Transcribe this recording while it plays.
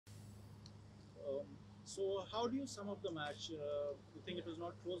So how do you sum up the match? You think it was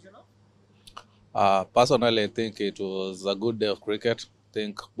not close enough? Personally, I think it was a good day of cricket. I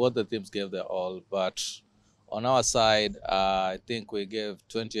think both the teams gave their all, but on our side, I think we gave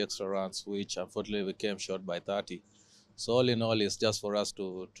 20 extra runs, which unfortunately we came short by 30. So all in all, it's just for us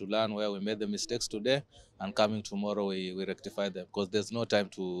to learn where we made the mistakes today, and coming tomorrow we rectify them, because there's no time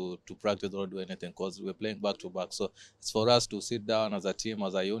to practice or do anything, because we're playing back to back. So it's for us to sit down as a team,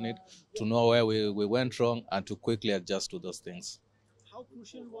 as a unit, to know where we went wrong and to quickly adjust to those things. How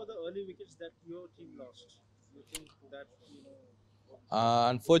crucial were the early wickets that your team lost? You think that for your team?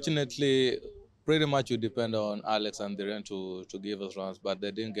 Unfortunately, pretty much you depend on Alex and Dhiren to give us runs, but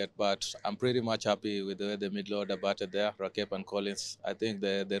they didn't get. But I'm pretty much happy with the way the middle order batted there, Rakep and Collins. I think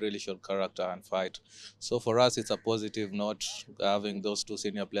they really showed character and fight. So for us, it's a positive note having those two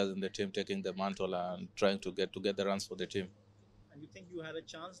senior players in the team taking the mantle and trying to get the runs for the team. And you think you had a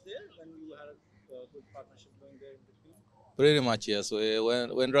chance there when you had a good partnership going there in between? Pretty much, yes.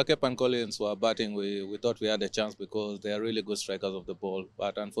 When Rakep and Collins were batting, we thought we had a chance because they are really good strikers of the ball.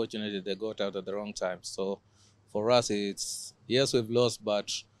 But unfortunately, they got out at the wrong time. So for us, it's yes, we've lost, but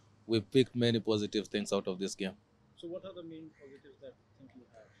we picked many positive things out of this game. So what are the main positives that you think you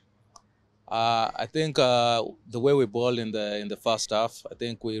had? I think the way we bowled in the first half, I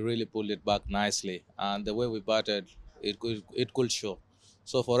think we really pulled it back nicely, and the way we batted, it could show.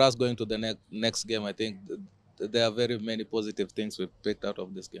 So for us going to the next game, I think there are very many positive things we picked out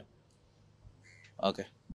of this game. Okay.